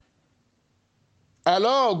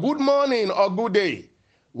Hello, good morning or good day.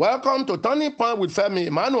 Welcome to Turning Point with Femi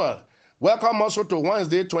Emmanuel. Welcome also to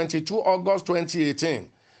Wednesday, 22 August 2018.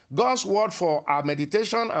 God's word for our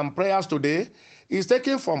meditation and prayers today is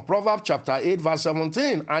taken from Proverbs chapter 8, verse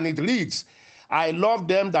 17, and it reads, I love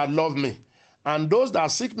them that love me, and those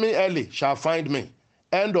that seek me early shall find me.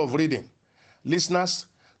 End of reading. Listeners,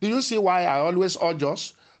 do you see why I always urge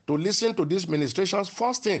us to listen to these ministrations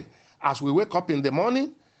first thing as we wake up in the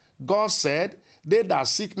morning? God said, they that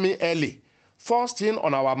seek me early. First thing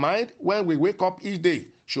on our mind when we wake up each day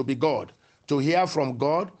should be God. To hear from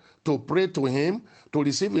God, to pray to Him, to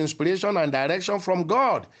receive inspiration and direction from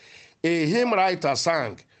God. A hymn writer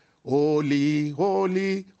sang, Holy,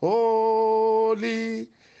 holy, holy,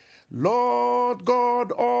 Lord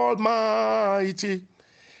God Almighty.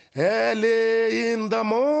 Early in the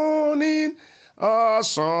morning, a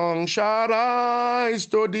song shall rise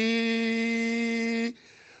to thee.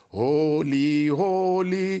 Holy,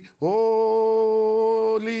 holy, holy,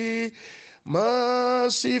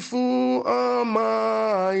 merciful and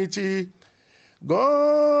mighty,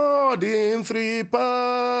 God in three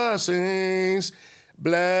persons,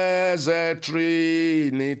 blessed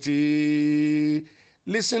Trinity.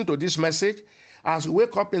 Listen to this message as you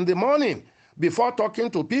wake up in the morning before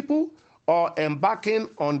talking to people or embarking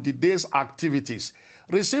on the day's activities.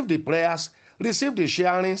 Receive the prayers, receive the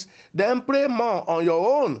sharings, then pray more on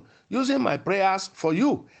your own using my prayers for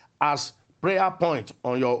you as prayer point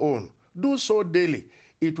on your own. Do so daily.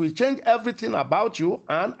 It will change everything about you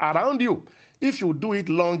and around you if you do it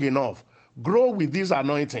long enough. Grow with this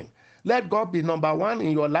anointing. Let God be number one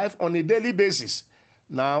in your life on a daily basis.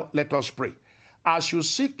 Now, let us pray. As you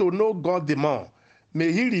seek to know God the more,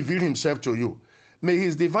 may He reveal Himself to you. May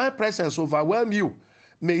His divine presence overwhelm you.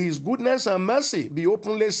 May His goodness and mercy be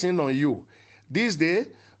openly seen on you. This day,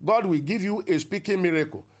 God will give you a speaking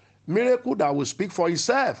miracle. Miracle that will speak for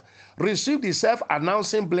itself. Receive the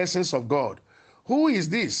self-announcing blessings of God. Who is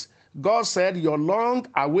this? God said your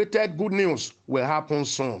long-awaited good news will happen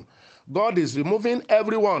soon. God is removing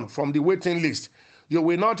everyone from the waiting list. You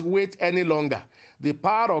will not wait any longer. The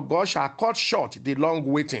power of God shall cut short the long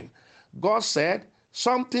waiting. God said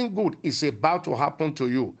something good is about to happen to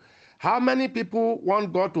you. How many people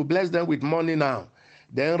want God to bless them with money now?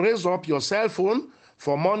 Then raise up your cell phone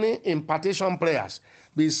for money impartation prayers.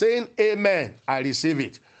 Be saying, Amen, I receive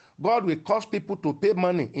it. God will cause people to pay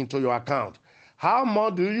money into your account. How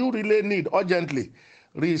much do you really need urgently?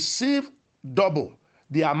 Receive double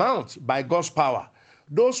the amount by God's power.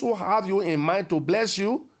 Those who have you in mind to bless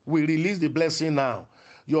you will release the blessing now.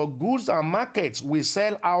 Your goods and markets will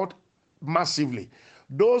sell out massively.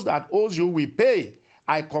 Those that owes you will pay.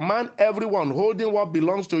 I command everyone holding what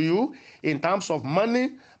belongs to you in terms of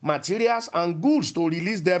money, materials, and goods to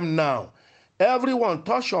release them now. Everyone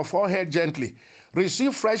touch your forehead gently.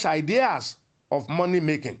 Receive fresh ideas of money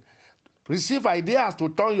making. Receive ideas to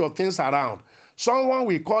turn your things around. Someone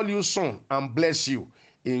will call you soon and bless you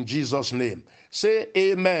in Jesus' name. Say,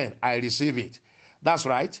 Amen, I receive it. That's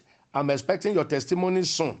right. I'm expecting your testimony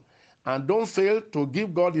soon. And don't fail to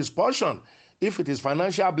give God His portion if it is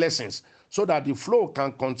financial blessings so that the flow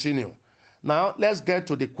can continue. Now, let's get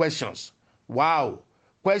to the questions. Wow.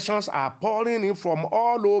 Questions are pouring in from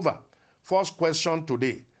all over. First question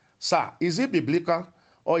today. Sir, is it biblical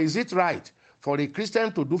or is it right for a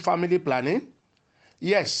Christian to do family planning?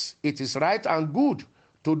 Yes, it is right and good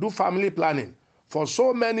to do family planning for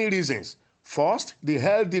so many reasons. First, the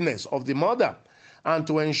healthiness of the mother, and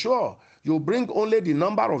to ensure you bring only the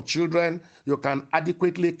number of children you can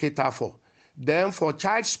adequately cater for. Then, for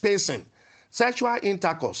child spacing, sexual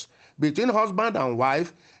intercourse between husband and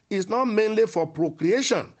wife is not mainly for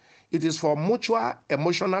procreation, it is for mutual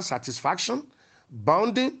emotional satisfaction,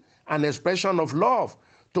 bonding, and expression of love.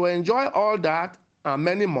 To enjoy all that and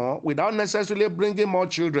many more without necessarily bringing more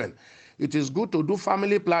children, it is good to do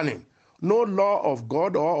family planning. No law of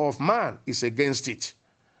God or of man is against it.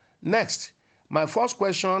 Next, my first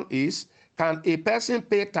question is, can a person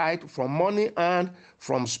pay tithe from money earned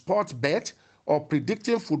from sports bet or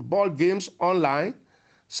predicting football games online?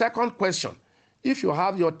 Second question, if you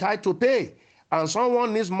have your tithe to pay and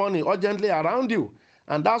someone needs money urgently around you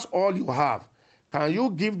and that's all you have, can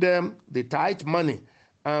you give them the tithe money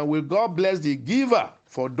and will God bless the giver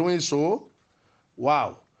for doing so?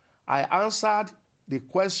 Wow. I answered the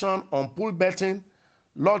question on pool betting,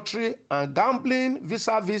 lottery, and gambling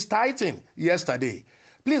vis-a-vis tithing yesterday.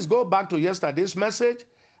 Please go back to yesterday's message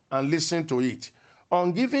and listen to it.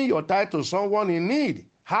 On giving your tithe to someone in need,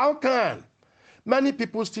 how can? Many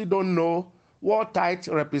people still don't know what tithe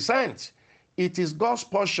represents. It is God's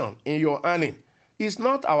portion in your earning. It's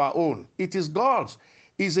not our own. It is God's.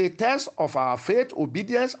 is a test of our faith,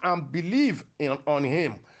 obedience, and belief on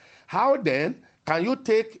him. How then can you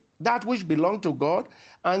take that which belongs to God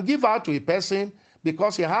and give out to a person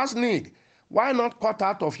because he has need? Why not cut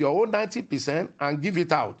out of your own 90% and give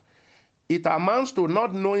it out? It amounts to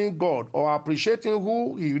not knowing God or appreciating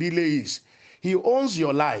who he really is. He owns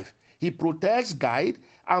your life. He protects, guides,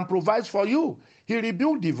 and provides for you. He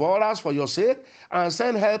rebukes devourers for your sake and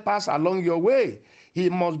sends helpers along your way. He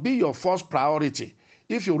must be your first priority.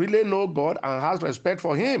 If you really know God and have respect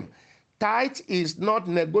for him, tithe is not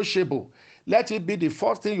negotiable. Let it be the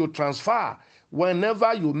first thing you transfer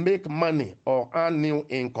whenever you make money or earn new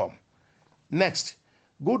income. Next,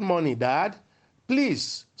 good morning, Dad.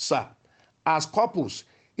 Please, sir, as couples,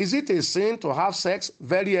 is it a sin to have sex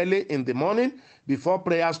very early in the morning before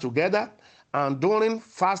prayers together and during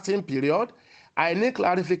fasting period? I need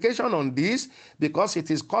clarification on this because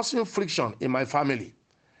it is causing friction in my family.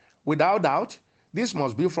 Without doubt, this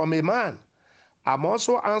must be from a man. I'm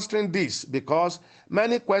also answering this because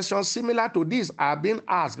many questions similar to this are being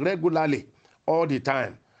asked regularly all the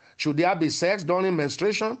time. Should there be sex during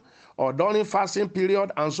menstruation or during fasting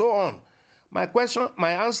period and so on? My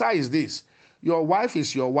answer is this. Your wife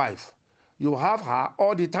is your wife. You have her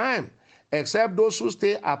all the time, except those who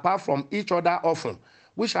stay apart from each other often,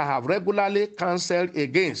 which I have regularly counseled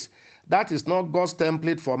against. That is not God's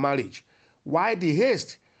template for marriage. Why the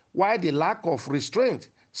haste? Why the lack of restraint,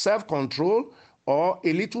 self-control, or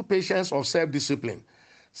a little patience or self-discipline?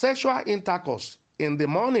 Sexual intercourse in the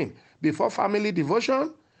morning before family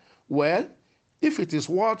devotion? Well, if it is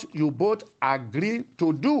what you both agree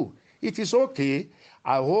to do, it is okay.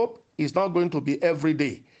 I hope it's not going to be every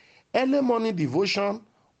day. Early morning devotion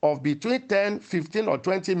of between 10, 15, or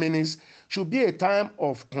 20 minutes should be a time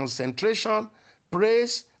of concentration,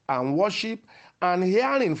 praise, and worship, and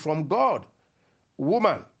hearing from God.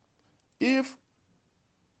 Woman, if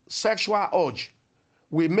sexual urge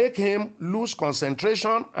will make him lose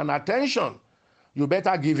concentration and attention, you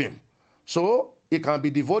better give him. So he can be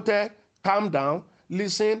devoted, calm down,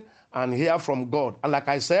 listen, and hear from God. And like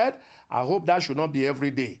I said, I hope that should not be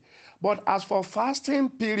every day. But as for fasting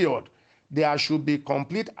period, there should be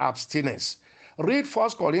complete abstinence. Read 1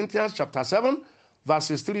 Corinthians chapter 7,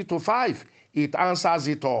 verses 3 to 5. It answers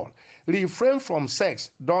it all. Refrain from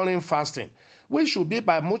sex during fasting, which should be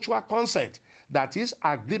by mutual consent. That is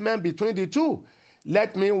agreement between the two.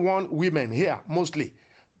 Let me warn women here mostly,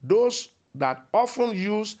 those that often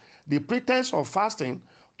use the pretense of fasting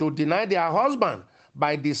to deny their husband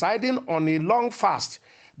by deciding on a long fast.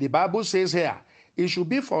 The Bible says here, it should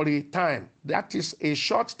be for a time, that is a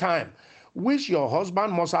short time, which your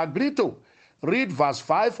husband must agree to. Read verse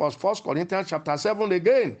 5 of 1 Corinthians chapter 7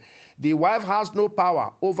 again. The wife has no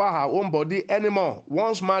power over her own body anymore.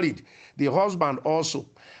 Once married, the husband also.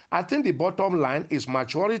 I think the bottom line is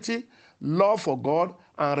maturity, love for God,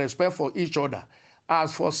 and respect for each other.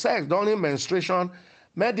 As for sex during menstruation,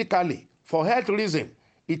 medically, for health reasons,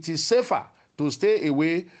 it is safer to stay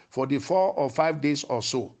away for the 4 or 5 days or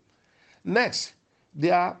so. Next,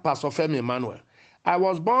 dear Pastor Femi Emmanuel, I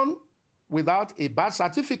was born without a birth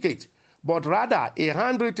certificate, but rather a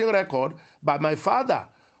handwritten record by my father.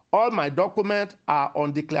 All my documents are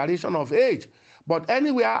on declaration of age, but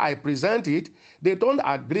anywhere I present it, they don't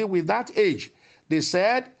agree with that age. They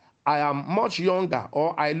said I am much younger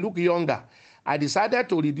or I look younger. I decided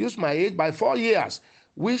to reduce my age by 4 years,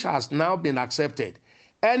 which has now been accepted.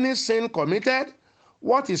 Any sin committed?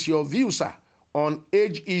 What is your view, sir, on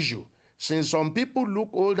age issue, since some people look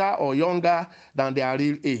older or younger than their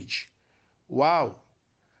real age? Wow.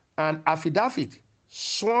 An affidavit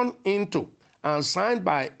sworn into and signed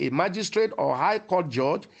by a magistrate or high court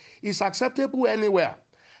judge is acceptable anywhere.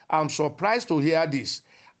 I'm surprised to hear this.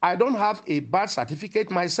 I don't have a birth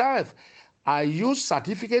certificate myself. I use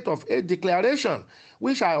certificate of age declaration,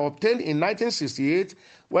 which I obtained in 1968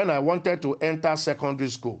 when I wanted to enter secondary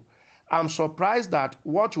school. I'm surprised that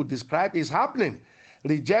what you describe is happening.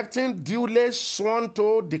 Rejecting duly sworn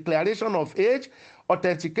to declaration of age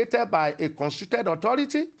authenticated by a constituted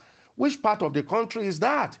authority? Which part of the country is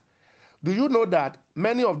that? Do you know that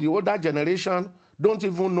many of the older generation don't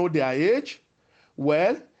even know their age?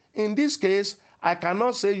 Well, in this case, I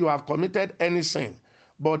cannot say you have committed any sin.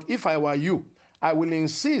 But if I were you, I will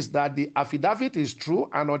insist that the affidavit is true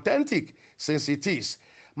and authentic, since it is.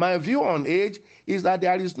 My view on age is that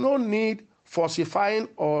there is no need falsifying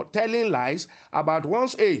or telling lies about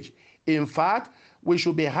one's age. In fact, we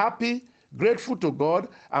should be happy, grateful to God,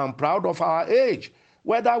 and proud of our age.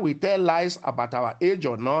 Whether we tell lies about our age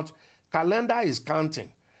or not, calendar is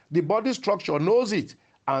counting. The body structure knows it,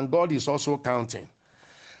 and God is also counting.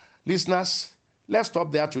 Listeners, let's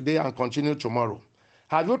stop there today and continue tomorrow.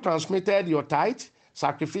 Have you transmitted your tithe,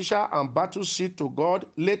 sacrificial, and battle seed to God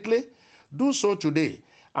lately? Do so today,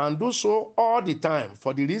 and do so all the time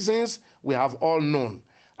for the reasons we have all known.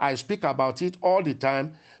 I speak about it all the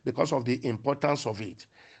time because of the importance of it.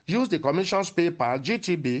 Use the Commission's PayPal,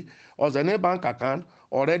 GTB, or Zenith Bank account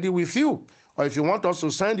already with you. Or if you want us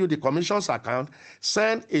to send you the Commission's account,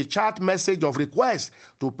 send a chat message of request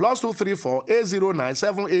to +234 809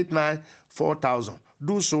 789 4000.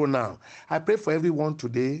 Do so now. I pray for everyone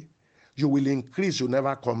today. You will increase, you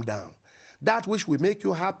never come down. That which will make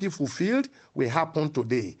you happy, fulfilled, will happen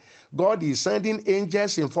today. God is sending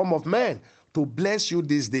angels in form of men to bless you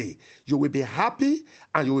this day. You will be happy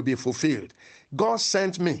and you will be fulfilled. God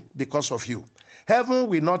sent me because of you. Heaven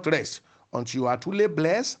will not rest until you are truly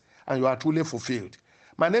blessed and you are truly fulfilled.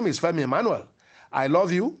 My name is Femi Emmanuel. I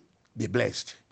love you. Be blessed.